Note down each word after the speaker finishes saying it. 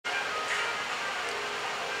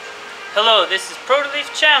Hello, this is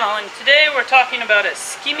Protoleaf channel, and today we're talking about a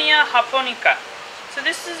Skimmia japonica. So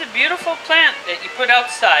this is a beautiful plant that you put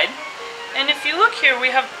outside, and if you look here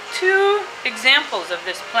we have two examples of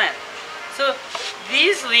this plant. So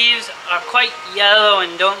these leaves are quite yellow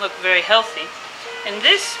and don't look very healthy, and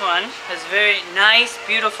this one has very nice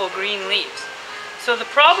beautiful green leaves. So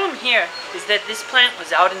the problem here is that this plant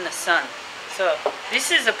was out in the sun. So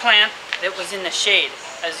this is a plant that was in the shade.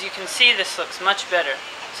 As you can see, this looks much better.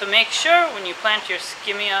 So make sure when you plant your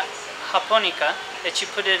Skimmia japonica that you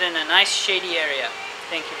put it in a nice shady area.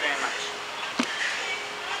 Thank you very much.